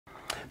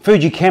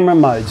Fuji camera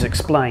modes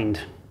explained.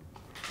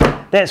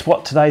 That's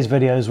what today's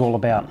video is all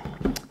about.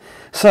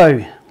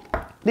 So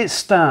let's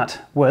start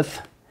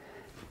with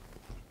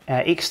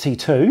our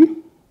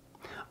X-T2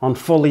 on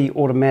fully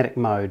automatic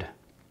mode.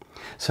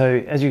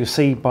 So as you can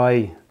see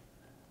by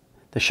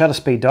the shutter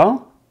speed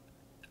dial,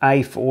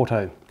 A for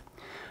auto.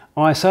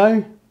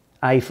 ISO,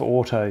 A for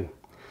auto.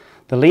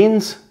 The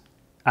lens,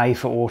 A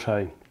for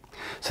auto.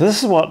 So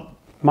this is what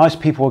most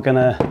people are going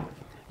to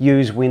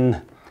use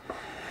when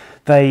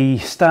they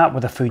start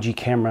with a Fuji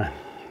camera.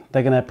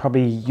 They're going to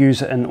probably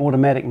use it in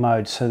automatic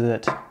mode so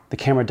that the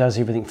camera does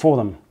everything for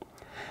them.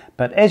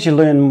 But as you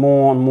learn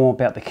more and more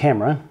about the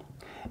camera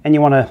and you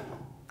want to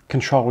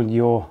control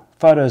your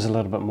photos a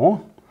little bit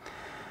more,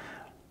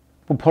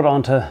 we'll put it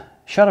onto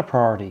shutter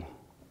priority.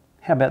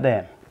 How about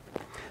that?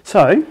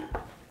 So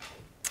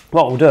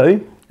what we'll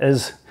do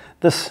is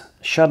this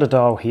shutter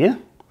dial here,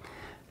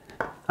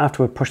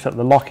 after we've pushed up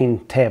the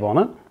locking tab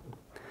on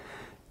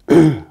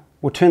it,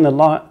 we'll turn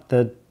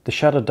the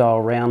shutter dial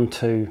around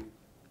to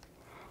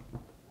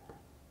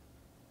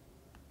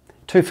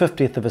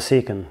 2/50th of a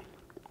second.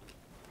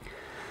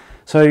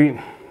 So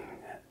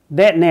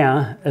that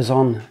now is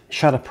on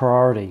shutter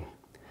priority.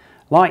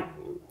 Like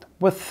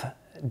with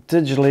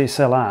digital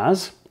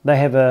DSLRs, they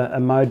have a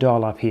mode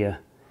dial up here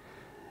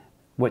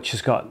which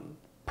has got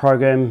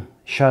program,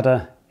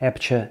 shutter,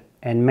 aperture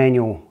and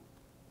manual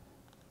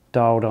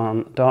dial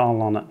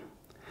on it.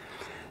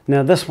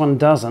 Now this one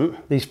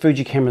doesn't, these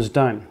Fuji cameras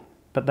don't,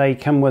 but they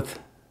come with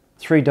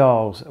 3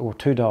 dials or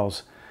 2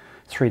 dials,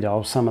 3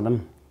 dials, some of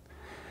them.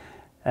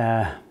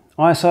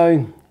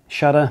 ISO,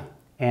 shutter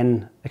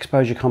and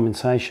exposure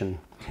compensation,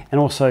 and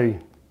also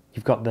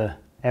you've got the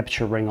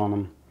aperture ring on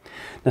them.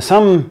 Now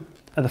some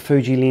of the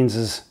Fuji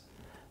lenses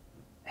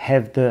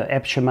have the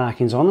aperture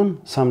markings on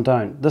them, some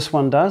don't. This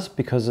one does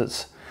because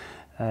it's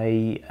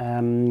a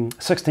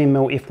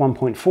 16mm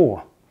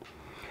f1.4.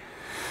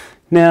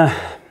 Now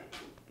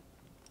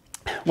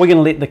we're going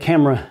to let the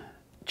camera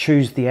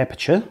choose the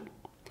aperture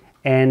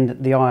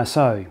and the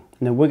ISO.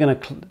 Now we're going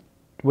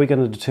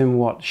to determine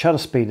what shutter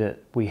speed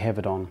we have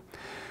it on.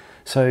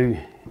 So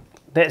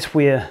that's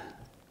where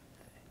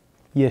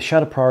your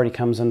shutter priority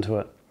comes into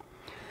it.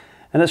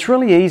 And it's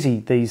really easy,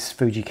 these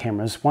Fuji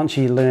cameras, once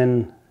you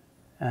learn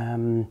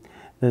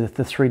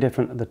the three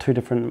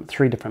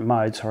different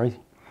modes, sorry,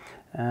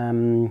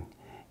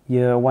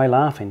 you're away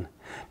laughing.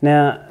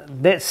 Now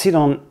that's set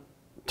on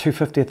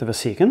 2/50th of a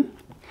second.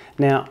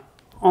 Now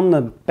on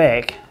the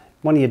back,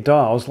 one of your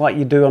dials, like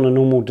you do on a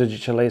normal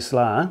digital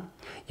DSLR,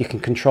 you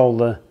can control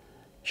the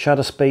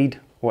shutter speed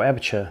or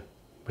aperture,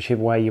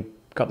 whichever way you've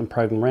got them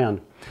programmed around.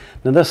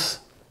 Now this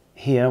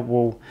here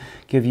will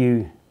give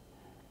you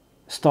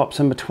stops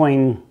in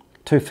between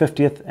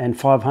 2/50th and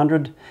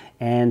 500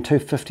 and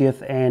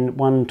 2/50th and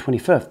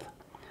 1/25th.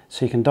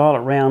 So you can dial it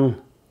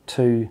round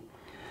to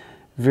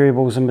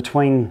variables in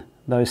between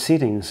those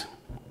settings.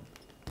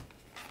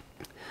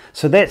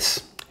 So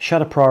that's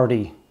shutter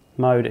priority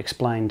mode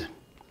explained.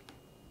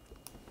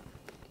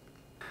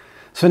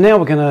 So now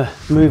we're going to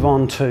move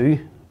on to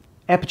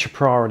aperture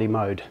priority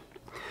mode.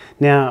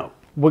 Now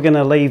we're going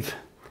to leave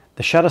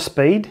the shutter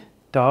speed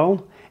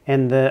dial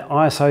and the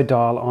ISO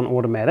dial on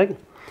automatic,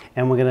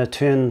 and we're going to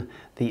turn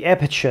the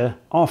aperture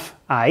off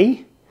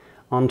A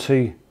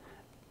onto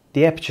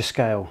the aperture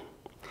scale.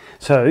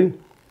 So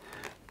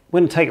we're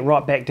going to take it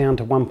right back down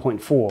to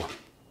 1.4.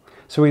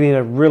 So we need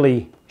a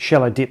really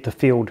shallow depth of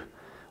field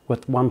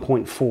with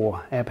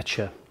 1.4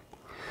 aperture.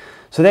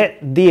 So that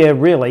there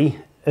really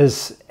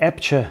is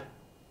aperture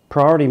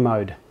priority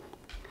mode,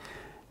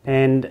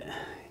 and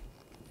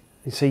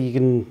you see you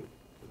can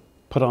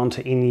put it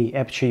onto any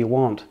aperture you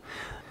want.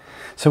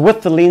 So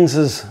with the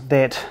lenses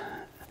that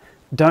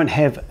don't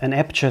have an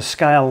aperture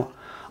scale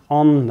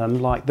on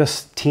them, like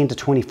this 10 to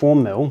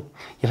 24mm,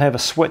 you'll have a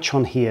switch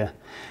on here,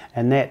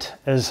 and that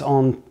is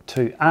on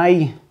to A,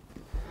 you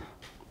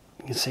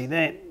can see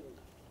that,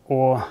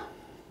 or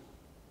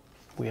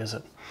where is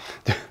it?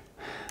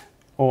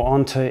 Or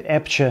onto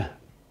aperture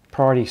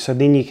priority. So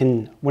then you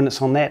can, when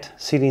it's on that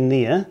setting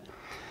there,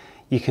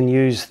 you can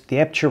use the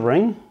aperture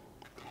ring,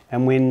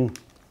 and when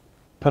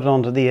put it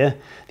onto there,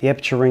 the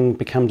aperture ring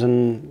becomes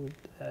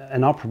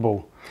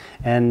inoperable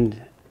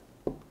and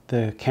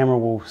the camera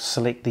will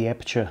select the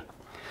aperture.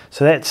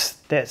 So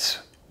that's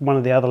one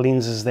of the other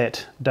lenses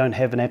that don't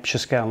have an aperture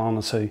scale on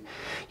it, so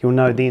you'll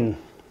know then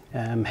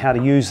how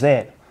to use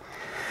that.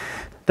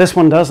 This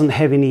one doesn't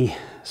have any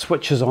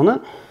switches on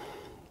it.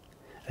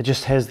 It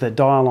just has the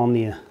dial on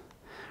there,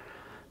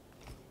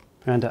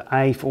 under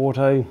A for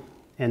auto,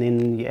 and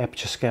then the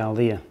aperture scale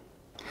there.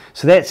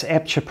 So that's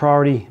aperture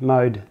priority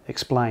mode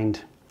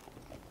explained.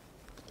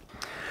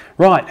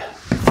 Right,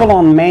 full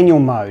on manual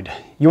mode.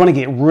 You want to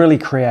get really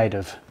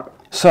creative.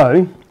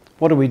 So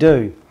what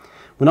do?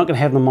 We're not going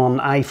to have them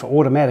on A for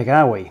automatic,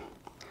 are we?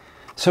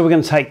 So we're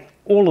going to take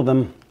all of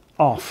them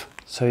off.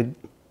 So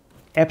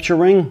aperture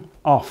ring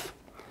off.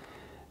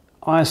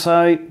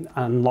 ISO,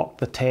 unlock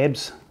the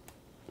tabs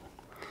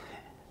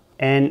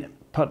and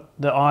put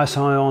the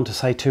ISO on to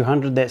say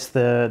 200. That's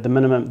the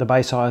minimum, the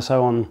base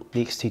ISO on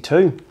the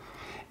X-T2.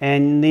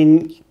 and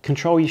then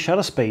control your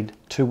shutter speed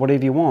to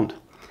whatever you want.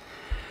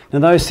 Now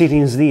those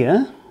settings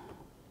there,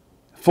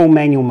 full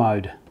manual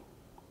mode.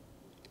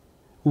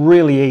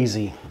 Really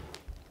easy,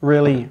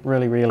 really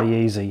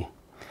easy.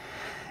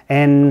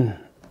 And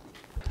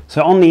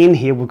so on the end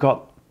here we've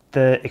got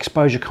the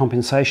exposure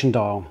compensation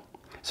dial,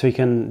 so you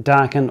can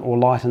darken or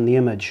lighten the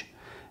image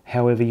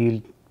however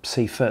you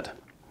see fit.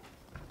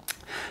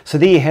 So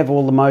there you have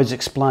all the modes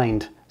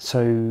explained.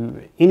 So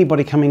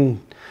anybody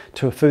coming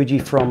to a Fuji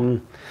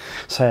from,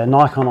 say, a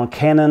Nikon or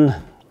Canon,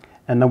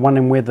 and they're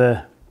wondering where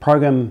the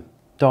program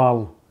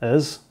dial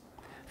is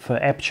for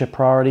aperture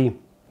priority,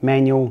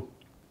 manual,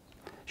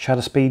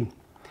 shutter speed,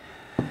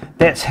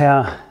 that's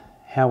how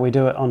we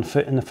do it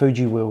in the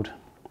Fuji world.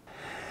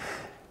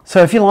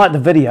 So if you like the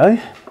video,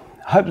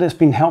 hope that's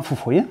been helpful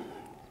for you.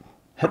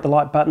 Hit the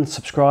like button,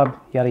 subscribe,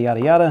 yada yada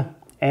yada,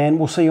 and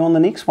we'll see you on the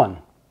next one.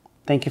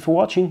 Thank you for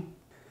watching.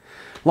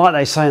 Like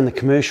they say in the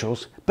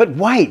commercials, but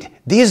wait,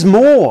 there's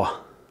more.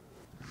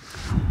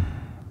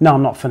 No,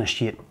 I'm not finished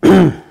yet.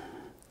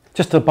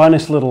 Just a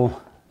bonus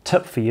little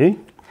tip for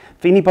you.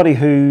 For anybody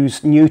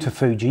who's new to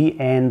Fuji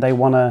and they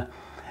want to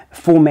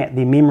format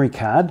their memory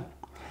card,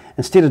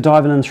 instead of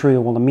diving in through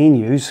all the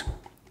menus,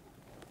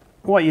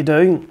 what you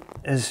do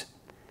is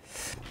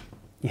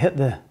you hit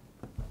the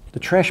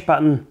trash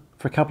button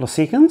for a couple of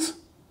seconds,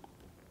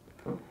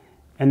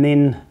 and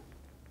then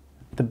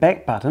the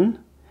back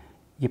button,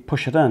 you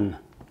push it in.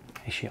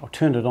 Actually, I'll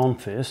turn it on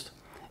first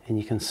and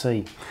you can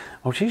see.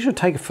 I'll usually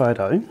take a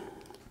photo.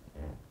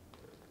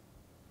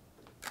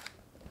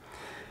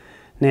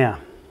 Now,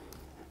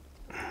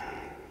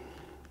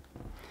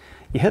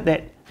 you hit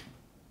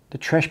the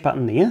trash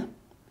button there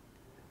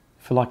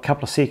for like a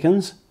couple of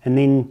seconds, and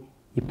then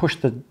you push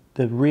the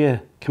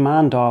rear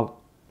command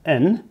dial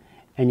in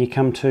and you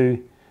come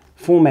to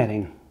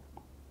formatting,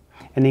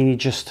 and then you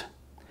just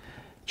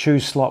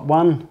choose slot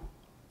 1,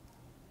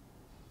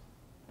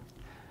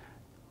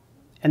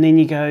 and then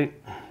you go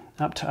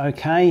up to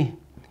OK,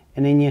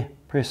 and then you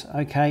press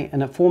OK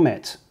and it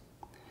formats,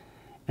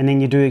 and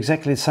then you do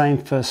exactly the same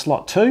for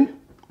slot 2.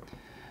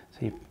 So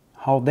you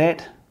hold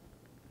that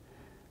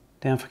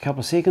down for a couple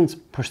of seconds,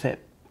 push that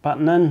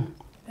button in,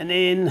 and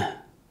then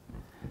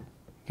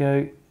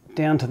go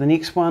down to the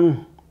next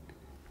one,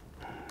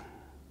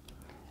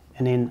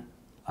 and then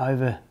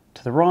over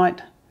to the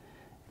right,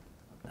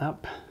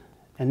 up,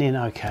 and then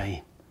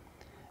OK,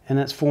 and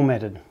it's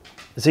formatted.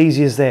 As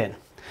easy as that.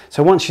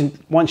 So once you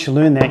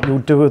learn that, you'll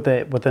do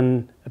that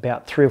within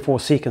about 3 or 4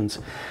 seconds.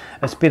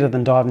 It's better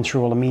than diving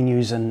through all the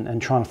menus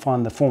and trying to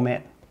find the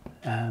format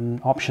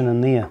option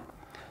in there.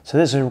 So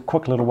that's a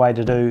quick little way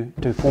to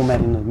do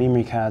formatting of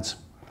memory cards.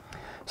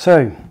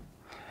 So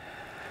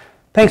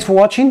thanks for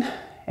watching,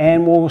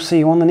 and we'll see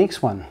you on the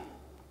next one.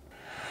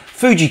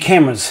 Fuji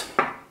cameras.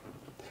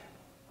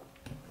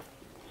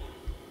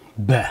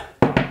 Bleh.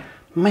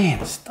 Man,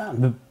 it's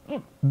starting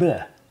to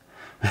bleh.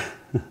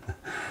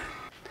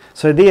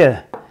 So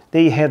there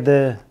you have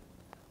the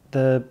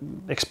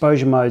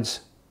exposure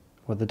modes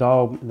with the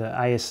dial, the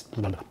AS.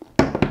 Blah, blah.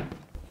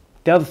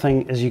 The other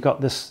thing is you got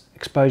this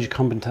exposure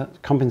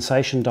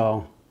compensation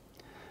dial,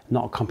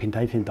 not a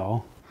compensating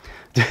dial.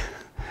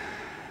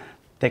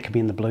 That could be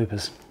in the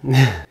bloopers.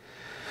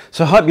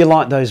 So I hope you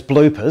liked those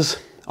bloopers.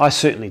 I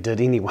certainly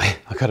did anyway.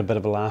 I got a bit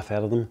of a laugh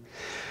out of them.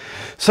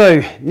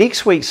 So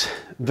next week's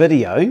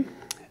video,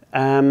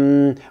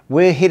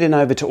 we're heading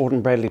over to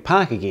Alton Bradley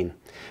Park again.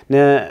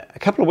 Now, a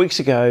couple of weeks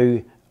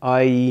ago,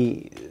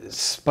 I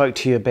spoke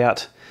to you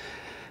about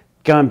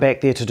going back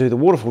there to do the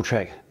waterfall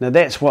track. Now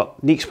that's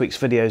what next week's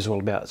video is all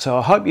about. So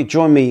I hope you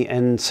join me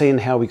in seeing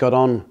how we got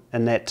on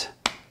in that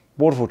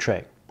waterfall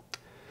track.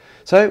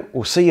 So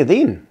we'll see you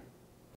then.